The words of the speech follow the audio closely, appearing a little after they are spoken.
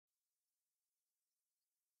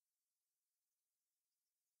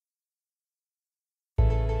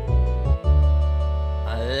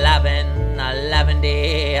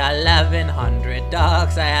1100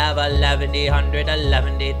 ducks. I have 1100,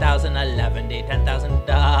 11,000, 10,000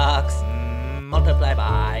 ducks. Multiply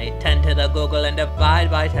by 10 to the Google and divide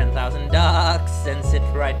by 10,000 ducks. And sit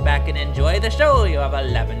right back and enjoy the show. You have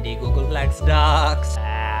 11 Googolplex ducks.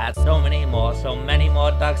 So many more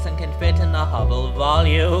ducks than can fit in the Hubble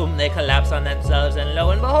volume. They collapse on themselves and lo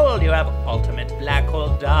and behold, you have ultimate black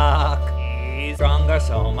hole duck. He's stronger,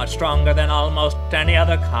 so much stronger than almost any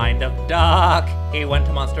other kind of duck. He went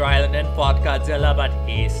to Monster Island and fought Godzilla, but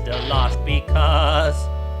he still lost because,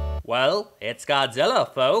 well, it's Godzilla,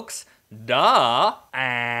 folks. Duh.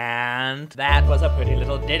 And that was a pretty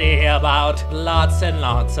little ditty about lots and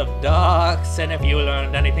lots of ducks. And if you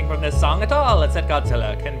learned anything from this song at all, it's that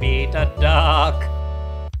Godzilla can beat a duck.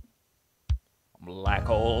 Black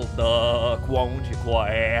hole duck, won't you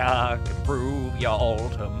quack and prove your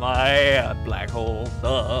ultimate? Black hole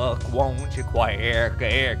duck, won't you quack and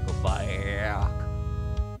go back?